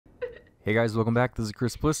Hey guys, welcome back. This is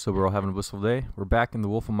Chris Bliss, so we're all having a blissful day. We're back in The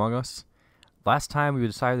Wolf Among Us. Last time we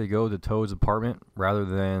decided to go to Toad's apartment rather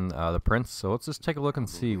than the prince, so let's just take a look and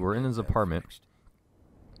see. We're in his apartment.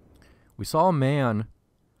 We saw a man,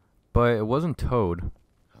 but it wasn't Toad.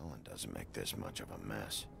 Helen doesn't make this much of a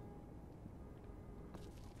mess.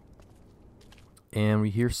 And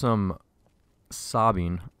we hear some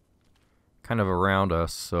sobbing kind of around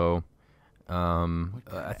us, so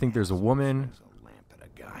I think there's a woman.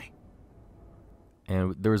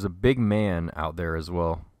 And there was a big man out there as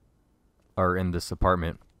well, or in this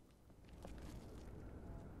apartment.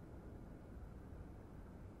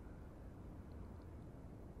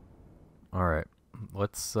 Alright,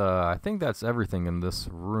 let's, I think that's everything in this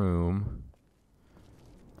room.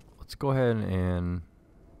 Let's go ahead and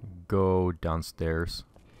go downstairs.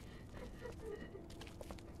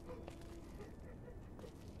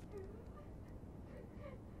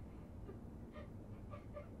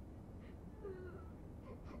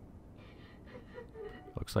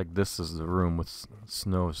 Looks like this is the room with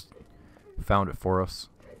Snow's found it for us.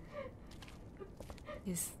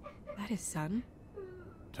 Is that his son?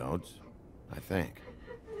 Toad's? I think.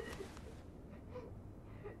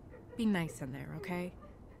 Be nice in there, okay?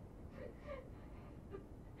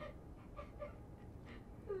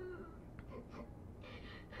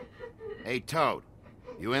 Hey, Toad.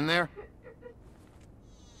 You in there?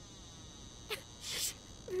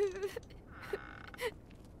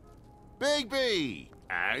 Bigby!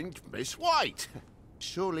 And Miss White!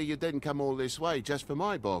 Surely you didn't come all this way just for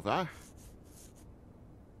my bother?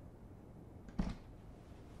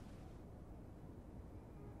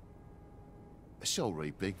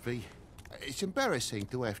 Sorry, Bigby. It's embarrassing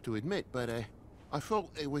to have to admit, but I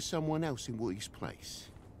thought there was someone else in Woody's place.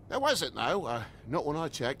 There wasn't, though. Not when I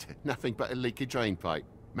checked. Nothing but a leaky drain pipe.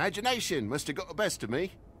 Imagination must have got the best of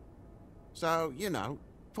me. So, you know,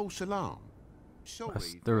 false alarm.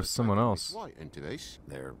 Sorry, There was someone else. Right into this.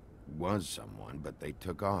 There was someone, but they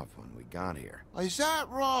took off when we got here. Is that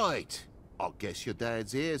right? I guess your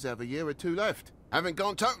dad's ears have a year or two left. Haven't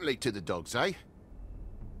gone totally to the dogs, eh?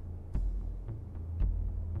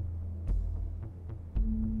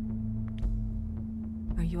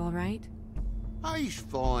 Are you alright? He's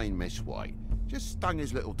fine, Miss White. Just stung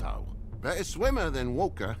his little toe. Better swimmer than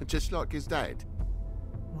walker, just like his dad.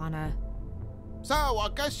 Wanna... So, I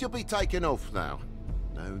guess you'll be taking off now.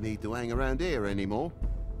 No need to hang around here anymore.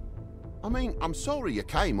 I mean, I'm sorry you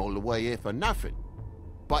came all the way here for nothing.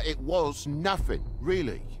 But it was nothing,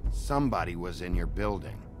 really. Somebody was in your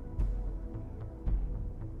building.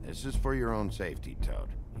 This is for your own safety, Toad.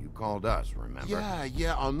 You called us, remember?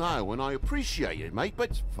 Yeah, I know, and I appreciate it, mate, but...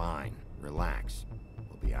 It's fine. Relax.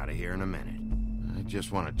 We'll be out of here in a minute. I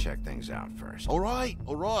just want to check things out first. All right.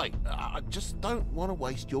 I just don't want to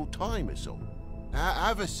waste your time, is all.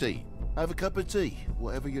 Have a seat. Have a cup of tea.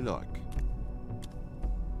 Whatever you like.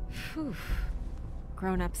 Phew.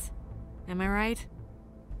 Grown-ups. Am I right?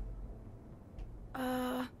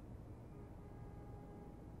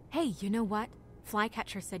 Hey, you know what?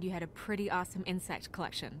 Flycatcher said you had a pretty awesome insect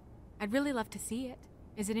collection. I'd really love to see it.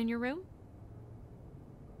 Is it in your room?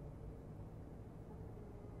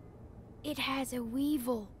 It has a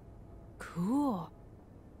weevil. Cool.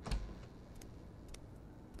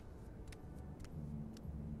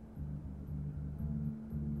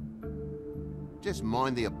 Just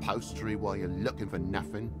mind the upholstery while you're looking for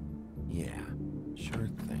nothing. Yeah, sure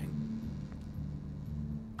thing.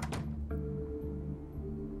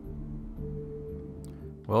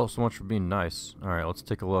 Well, so much for being nice. Alright, let's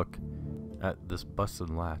take a look at this busted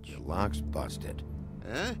latch. The lock's busted.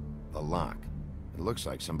 Eh? The lock. It looks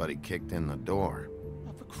like somebody kicked in the door.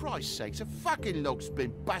 Oh, for Christ's sakes, the fucking lock's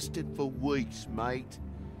been busted for weeks, mate.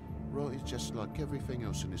 Right, it's just like everything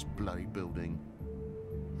else in this bloody building.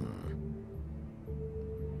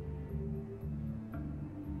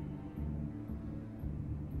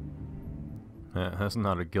 Yeah, that's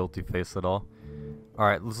not a guilty face at all.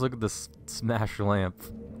 Alright, let's look at this smashed lamp.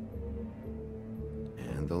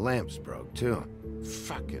 And the lamp's broke, too.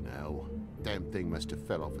 Fucking hell. Damn thing must have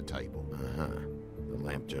fell off a table. Uh-huh. The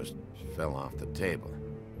lamp just fell off the table.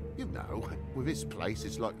 You know, with this place,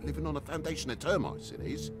 it's like living on a foundation of termites, it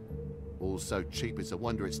is. All so cheap, it's a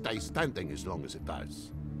wonder it stays standing as long as it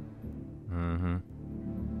does. Mm-hmm.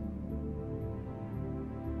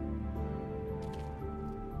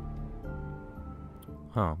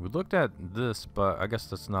 Huh, we looked at this, but I guess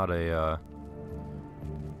that's not a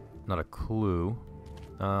clue.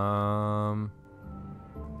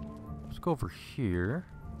 Let's go over here.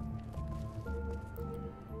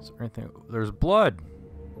 Is there anything? There's blood!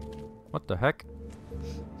 What the heck?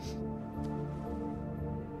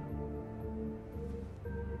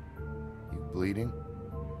 Bleeding?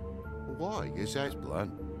 Why? Is that...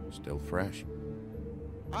 Blood? Still fresh?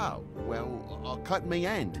 Oh, well, I cut me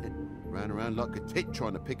hand. Ran around like a tit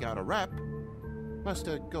trying to pick out a wrap. Must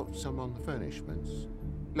have got some on the furnishments.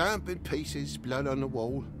 Lamp in pieces, blood on the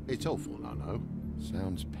wall. It's awful, I know.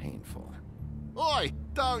 Sounds painful. Oi,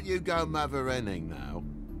 don't you go mother-henning now.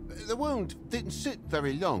 The wound didn't sit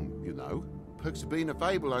very long, you know. Perks of being a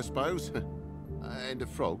fable, I suppose. And a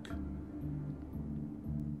frog.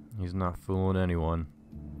 He's not fooling anyone.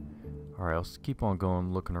 Alright, let's keep on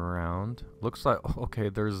going, looking around. Looks like, okay,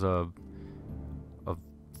 there's a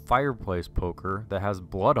fireplace poker that has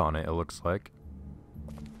blood on it, it looks like.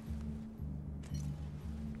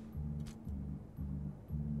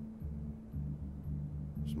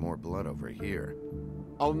 There's more blood over here.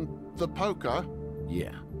 On the poker?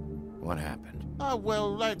 Yeah. What happened? Oh,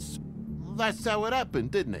 well, that's how it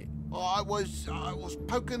happened, didn't it? I was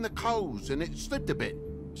poking the coals and it slipped a bit.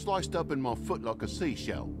 Sliced up in my foot like a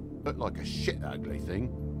seashell. Looked like a shit ugly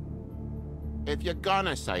thing. If you're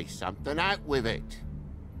gonna say something, out with it.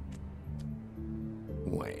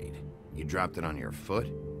 Wait, you dropped it on your foot?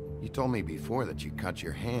 You told me before that you cut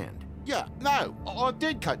your hand. Yeah, no, I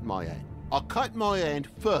did cut my hand. I cut my hand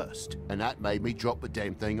first, and that made me drop the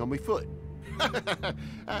damn thing on my foot.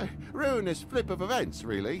 Ruinous flip of events,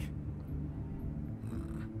 really.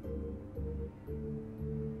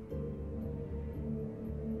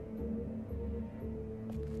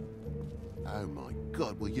 Oh my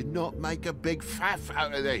God, will you not make a big faff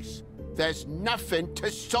out of this? There's nothing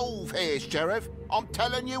to solve here, Sheriff. I'm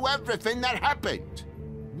telling you everything that happened.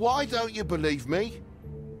 Why don't you believe me?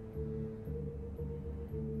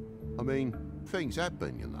 I mean, things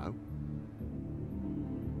happen, you know.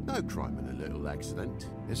 No crime in a little accident.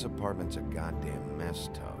 This apartment's a goddamn mess,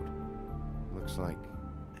 Toad. Looks like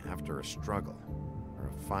after a struggle or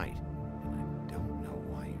a fight. And I don't know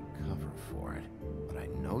why you cover for it. But I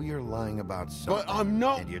know you're lying about something. But I'm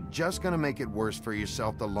not... And you're just gonna make it worse for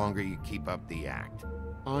yourself the longer you keep up the act.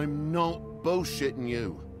 I'm not bullshitting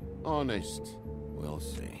you. Honest. We'll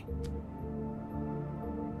see.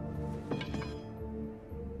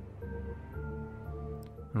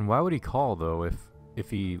 And why would he call though if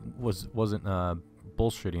he wasn't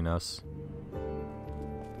bullshitting us?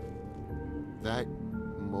 That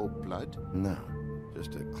more blood? No,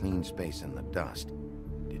 just a clean space in the dust.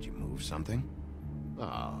 Did you move something?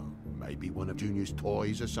 Maybe one of Junior's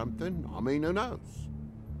toys or something. I mean, who knows?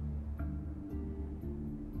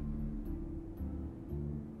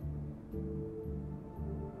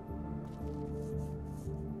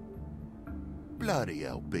 Bloody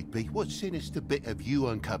hell, Bigby. What sinister bit have you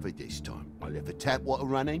uncovered this time? I left the tap water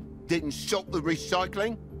running? Didn't stop the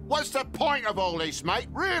recycling? What's the point of all this, mate?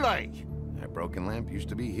 Really? That broken lamp used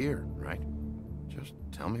to be here, right? Just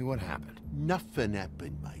tell me what happened. Nothing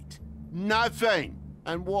happened, mate. Nothing!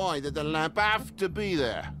 And why did the lamp have to be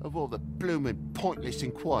there, of all the bloomin' pointless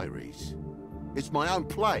inquiries? It's my own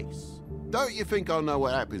place. Don't you think I'll know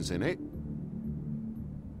what happens in it?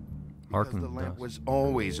 Because the lamp was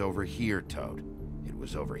always over here, Toad. It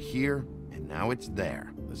was over here, and now it's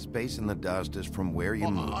there. The space in the dust is from where you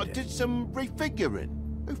moved I it. did some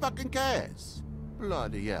refiguring. Who fucking cares?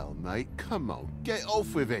 Bloody hell, mate. Come on, get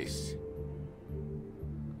off with this.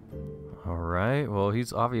 Alright, well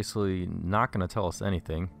he's obviously not going to tell us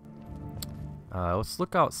anything. Let's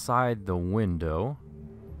look outside the window.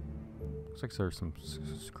 Looks like there's some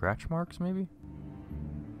scratch marks maybe?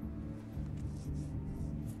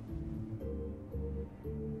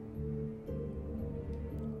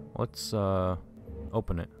 Let's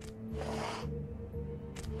open it.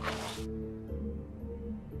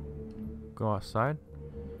 Go outside?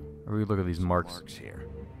 Or we look at these marks here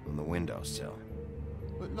on the windowsill.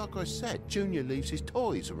 But like I said, Junior leaves his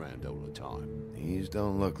toys around all the time. These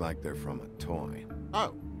don't look like they're from a toy.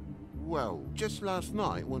 Oh, well, just last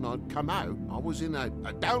night when I'd come out, I was in a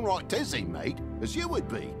downright tizzy, mate, as you would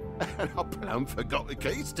be. And I plumb forgot the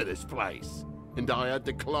keys to this place. And I had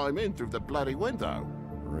to climb in through the bloody window.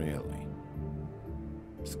 Really?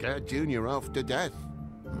 Scared Junior off to death.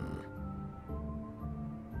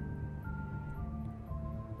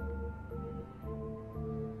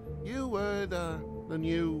 You heard the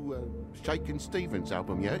new Shakin' Stevens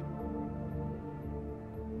album yet?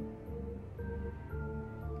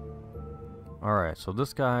 Alright, so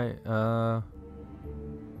this guy,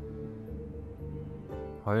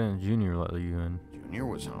 why didn't Junior let you in? Junior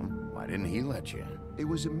was home. Why didn't he let you in? It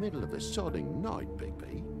was the middle of a sodding night,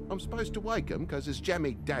 Bigby. I'm supposed to wake him because his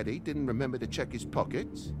jammy daddy didn't remember to check his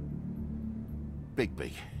pockets.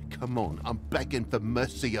 Bigby, come on, I'm begging for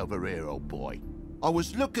mercy over here, old boy. I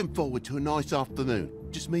was looking forward to a nice afternoon,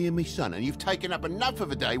 just me and me son, and you've taken up enough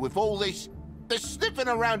of a day with all this They're sniffing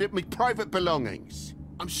around at me private belongings.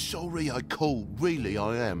 I'm sorry I called, really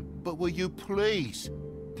I am. But will you please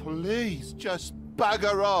just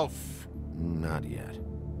bugger off? Not yet.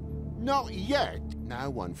 Not yet? No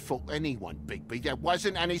one fought anyone, Bigby. There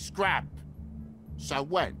wasn't any scrap. So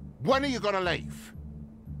when? When are you gonna leave?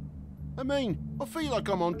 I mean, I feel like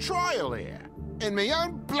I'm on trial here. In my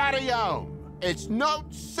own bloody home. It's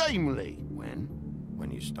not seemly. When? When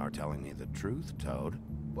you start telling me the truth, Toad.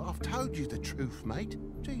 But I've told you the truth, mate.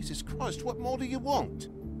 Jesus Christ, what more do you want?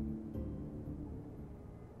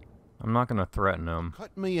 I'm not gonna threaten him.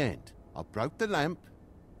 Cut me end. I broke the lamp.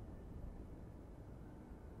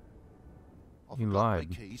 I've You got lied.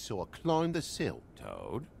 my keys, so I climbed the sill.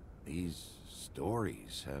 Toad, these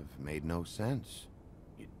stories have made no sense.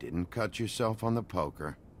 You didn't cut yourself on the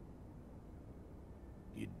poker.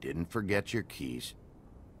 You didn't forget your keys.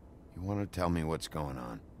 You want to tell me what's going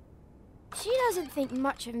on? She doesn't think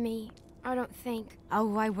much of me, I don't think.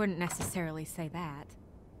 Oh, I wouldn't necessarily say that.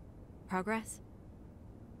 Progress?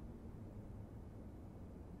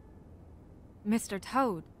 Mr.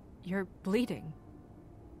 Toad, you're bleeding.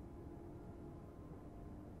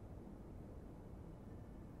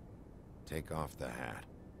 Take off the hat.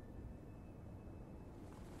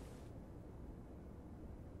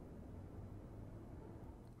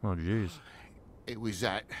 Oh, jeez. It was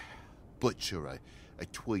that butcher, a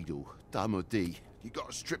Tweedle, Dumody. You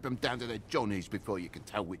gotta strip them down to their johnnies before you can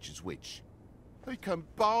tell which is which. He come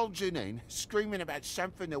bulging in, screaming about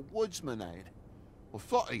something the woodsman had. Or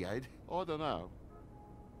thought he had, I don't know.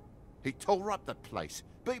 He tore up the place,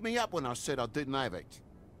 beat me up when I said I didn't have it.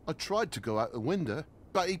 I tried to go out the window,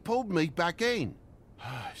 but he pulled me back in.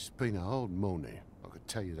 It's been a hard morning, I could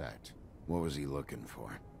tell you that. What was he looking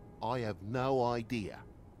for? I have no idea.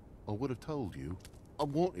 I would have told you. I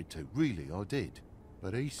wanted to, really, I did.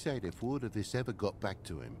 But he said if word of this ever got back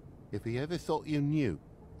to him, if he ever thought you knew,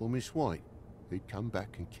 or Miss White, he'd come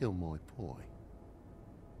back and kill my boy.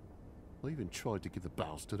 I even tried to give the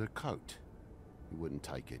bastard a coat. He wouldn't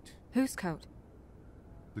take it. Whose coat?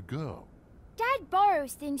 The girl. Dad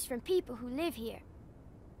borrows things from people who live here.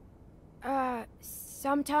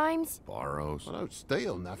 Sometimes. Borrows? I don't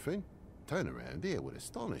steal nothing. Turn around here would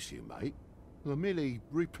astonish you, mate. I merely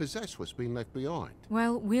repossess what's been left behind.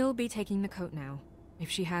 Well, we'll be taking the coat now. If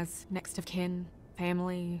she has next of kin,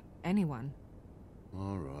 family, anyone.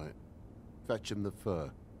 All right. Fetch him the fur.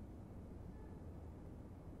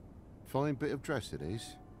 Fine bit of dress it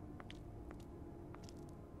is.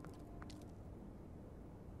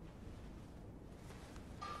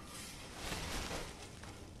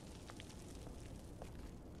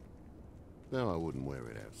 No, I wouldn't wear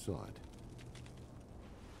it outside.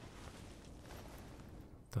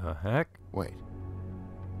 The heck? Wait.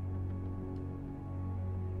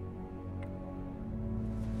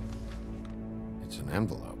 It's an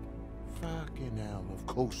envelope. Fucking hell, of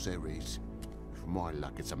course there is. For my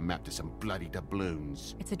luck, it's a map to some bloody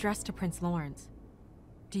doubloons. It's addressed to Prince Lawrence.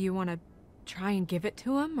 Do you want to try and give it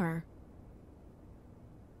to him, or...?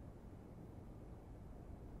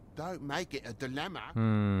 Don't make it a dilemma.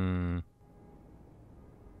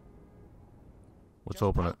 Let's Just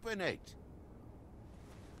open it. Open it.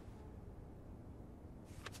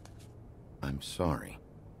 I'm sorry,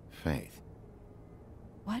 Faith.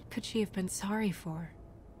 What could she have been sorry for?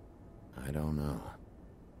 I don't know.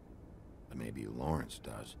 But maybe Lawrence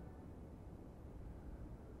does.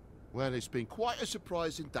 Well, it's been quite a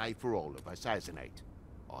surprising day for all of us, hasn't it?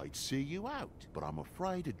 I'd see you out, but I'm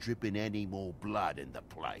afraid of dripping any more blood in the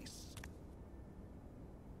place.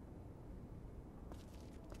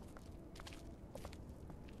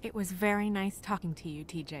 It was very nice talking to you,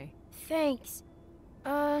 TJ. Thanks.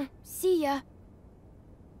 See ya.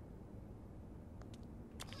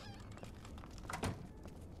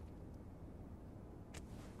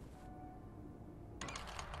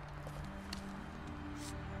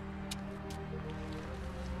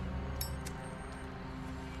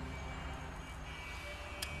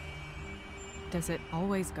 Does it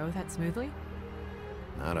always go that smoothly?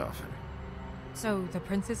 Not often. So, the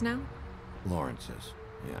princes now? Lawrence's,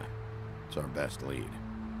 yeah. It's our best lead.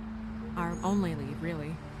 Our only lead,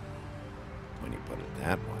 really. When you put it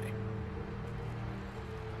that way.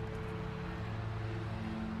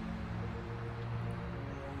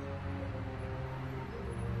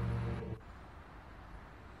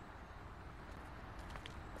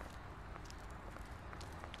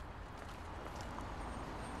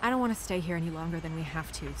 I don't want to stay here any longer than we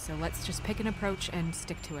have to, so let's just pick an approach and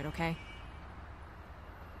stick to it, okay?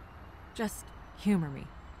 Just humor me.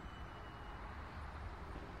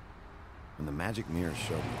 When the magic mirror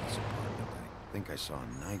showed me this apartment, I think I saw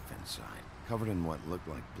a knife inside, covered in what looked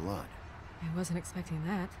like blood. I wasn't expecting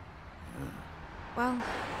that. Well,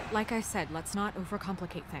 like I said, let's not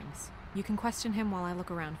overcomplicate things. You can question him while I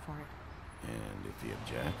look around for it. And if he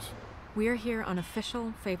objects? We're here on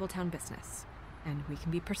official Fabletown business, and we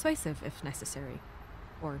can be persuasive if necessary.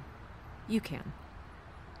 Or you can.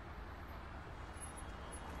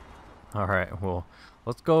 Alright, well,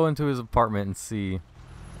 let's go into his apartment and see.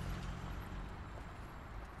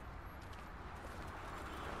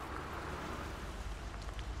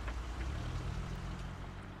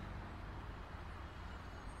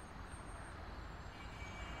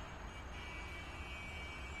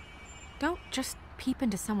 Don't just peep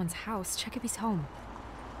into someone's house. Check if he's home.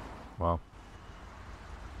 Well,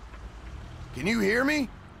 Can you hear me?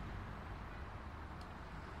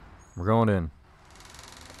 we're going in.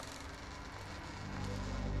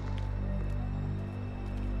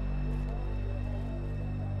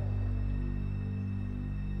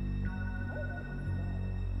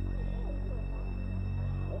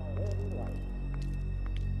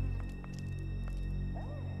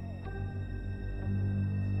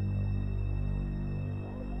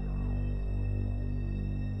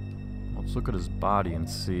 Let's look at his body and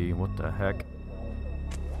see what the heck.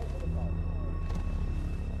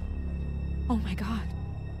 Oh my god.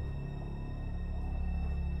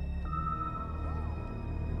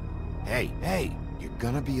 Hey, you're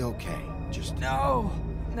gonna be okay. Just No!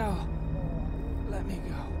 Let me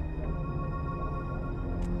go.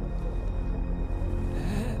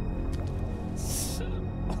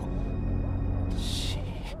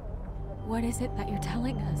 What is it that you're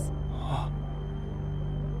telling us?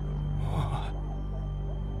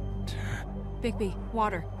 Bigby,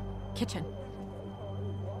 water. Kitchen.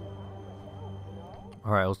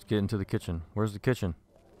 Alright, let's get into the kitchen. Where's the kitchen?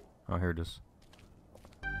 Oh, here it is.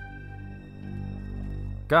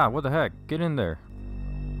 God, what the heck? Get in there.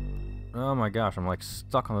 Oh my gosh, I'm like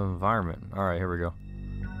stuck on the environment. Alright, here we go.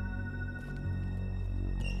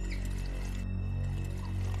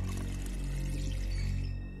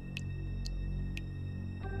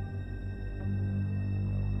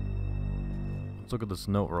 Let's look at this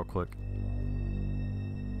note real quick.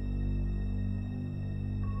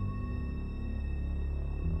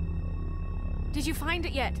 Did you find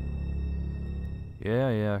it yet?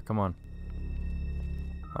 Yeah, come on.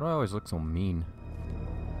 How do I always look so mean?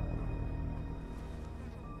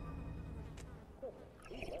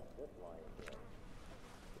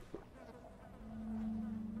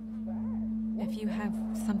 If you have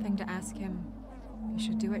something to ask him, you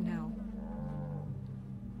should do it now.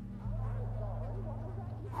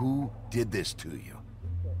 who did this to you?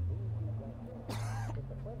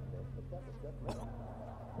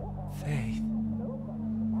 Faith.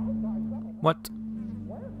 What?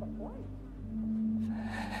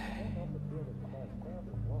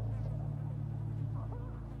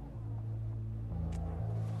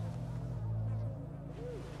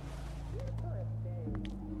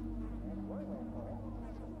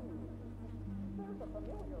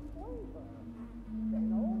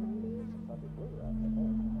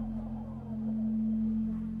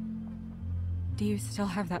 Do you still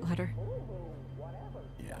have that letter?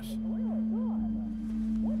 Yes.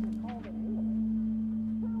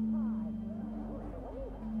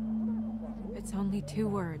 It's only 2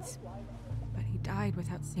 words, but he died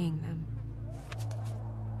without seeing them.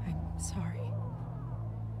 I'm sorry.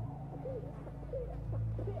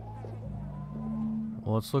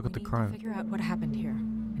 Well, let's look at the We need to crime. figure out what happened here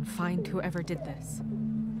and find whoever did this.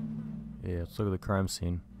 Yeah, let's look at the crime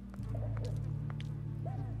scene.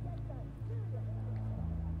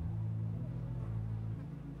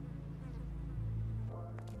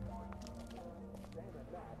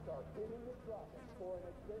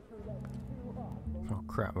 Oh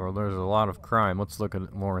crap, well there's a lot of crime. Let's look at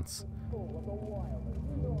it, Lawrence.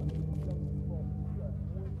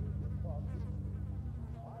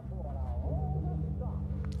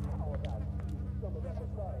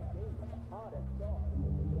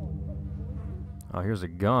 Oh, here's a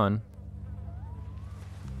gun.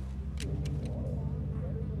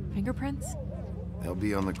 Fingerprints? They'll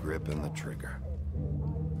be on the grip and the trigger.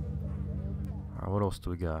 Alright, what else do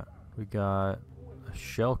we got? We got a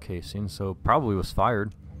shell casing, so probably was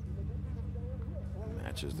fired.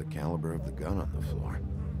 Matches the caliber of the gun on the floor.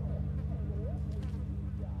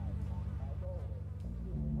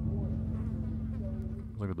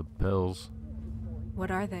 Look at the pills.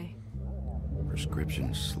 What are they?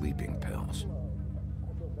 Prescription sleeping pills.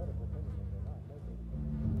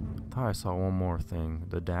 Thought I saw one more thing.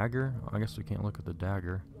 The dagger? I guess we can't look at the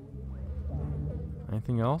dagger.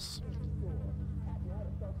 Anything else?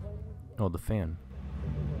 Oh, the fan.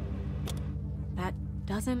 That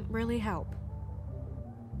doesn't really help.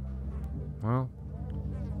 Well.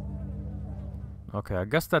 Okay, I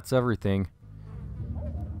guess that's everything.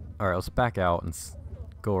 Alright, let's back out and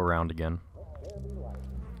go around again.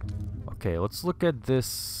 Okay, let's look at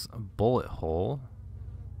this bullet hole.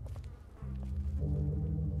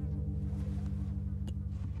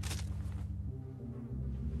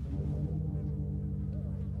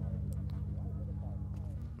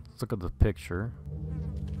 Let's look at the picture.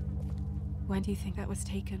 When do you think that was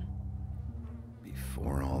taken?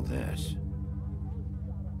 Before all this.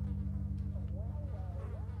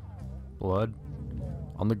 Blood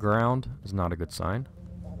on the ground is not a good sign.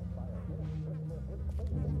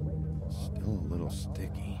 Still a little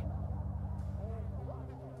sticky.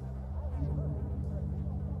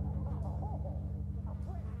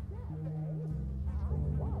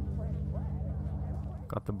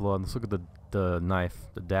 Got the blood. Let's look at the knife,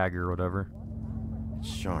 the dagger or whatever.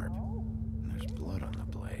 It's sharp. And there's blood on the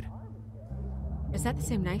blade. Is that the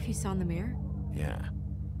same knife you saw in the mirror? Yeah.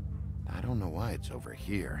 I don't know why it's over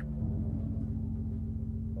here.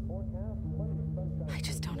 I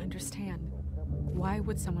just don't understand. Why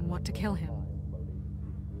would someone want to kill him?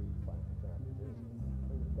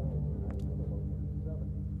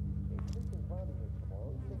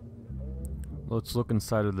 Let's look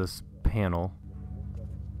inside of this panel.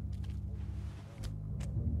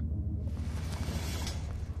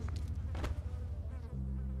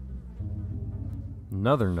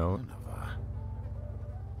 Another note.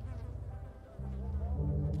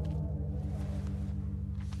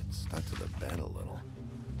 It's stuck to the bed a little.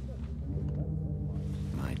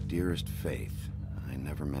 My dearest Faith, I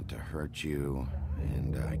never meant to hurt you,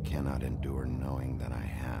 and I cannot endure knowing that I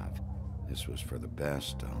have. This was for the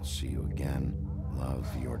best. I'll see you again. Love,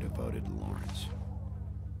 your devoted Lawrence.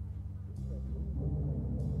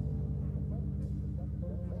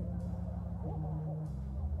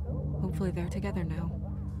 Hopefully they're together now.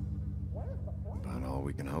 About all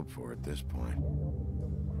we can hope for at this point.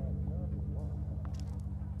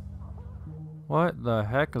 What the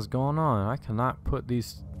heck is going on? I cannot put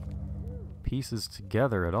these pieces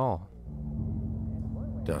together at all.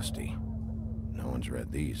 Dusty. No one's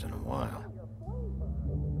read these in a while.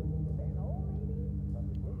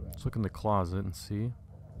 Let's look in the closet and see.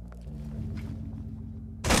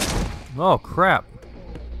 Oh crap!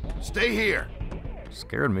 Stay here!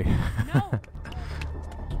 Scared me. No.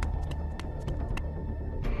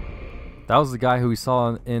 That was the guy who we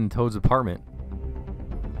saw in Toad's apartment.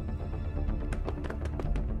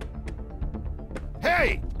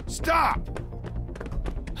 Hey! Stop!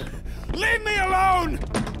 Leave me alone!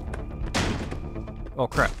 Oh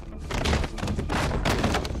crap.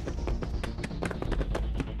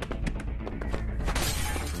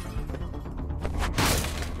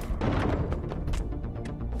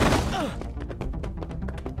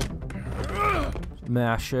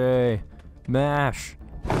 Mash, mash.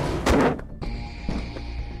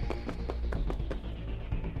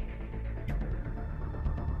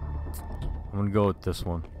 I'm gonna go with this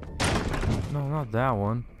one. No, not that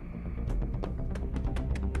one.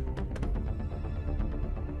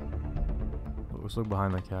 Let's look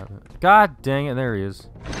behind the cabinet. God dang it, there he is.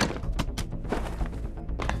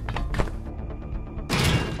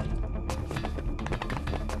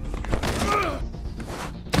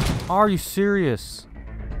 Are you serious?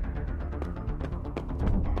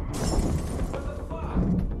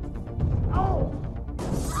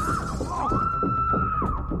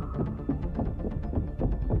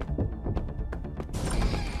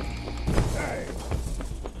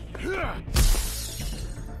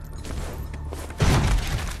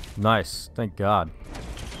 Nice, thank God.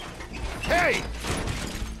 Hey!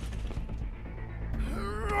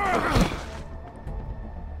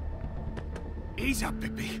 Ease up,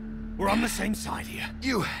 Bigby. We're on the same side here.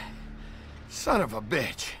 You son of a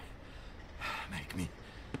bitch. Make me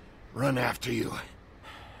run after you.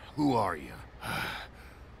 Who are you?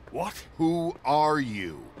 What? Who are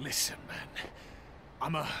you? Listen, man.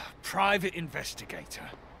 I'm a private investigator.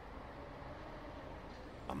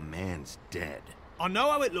 A man's dead. I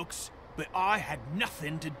know how it looks, but I had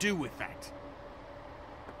nothing to do with that.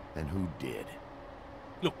 And who did?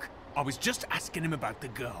 Look, I was just asking him about the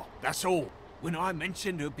girl, that's all. When I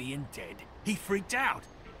mentioned her being dead, he freaked out.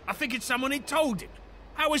 I figured someone had told him.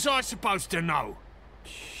 How was I supposed to know?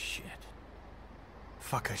 Shit.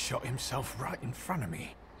 Fucker shot himself right in front of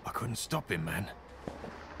me. I couldn't stop him, man.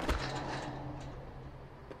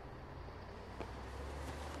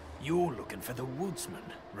 You're looking for the woodsman,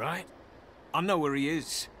 right? I know where he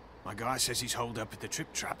is. My guy says he's holed up at the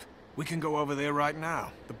Trip Trap. We can go over there right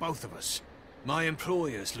now, the both of us. My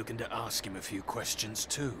employer's looking to ask him a few questions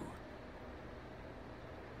too.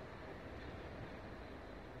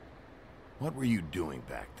 What were you doing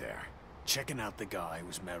back there? Checking out the guy who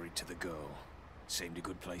was married to the girl. Seemed a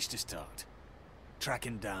good place to start.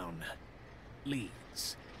 Tracking down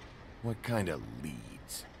leads. What kind of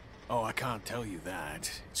leads? Oh, I can't tell you that.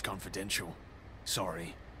 It's confidential.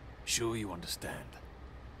 Sorry. Sure you understand.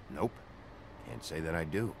 Nope. Can't say that I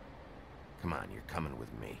do. Come on, you're coming with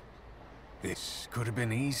me. This could have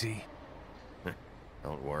been easy.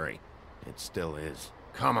 Don't worry. It still is.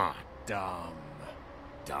 Come on. Dumb.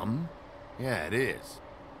 Dumb? Yeah, it is.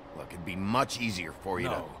 Look, it'd be much easier for you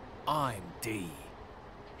No, I'm D.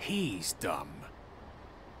 He's dumb.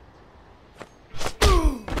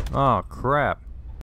 Oh, crap.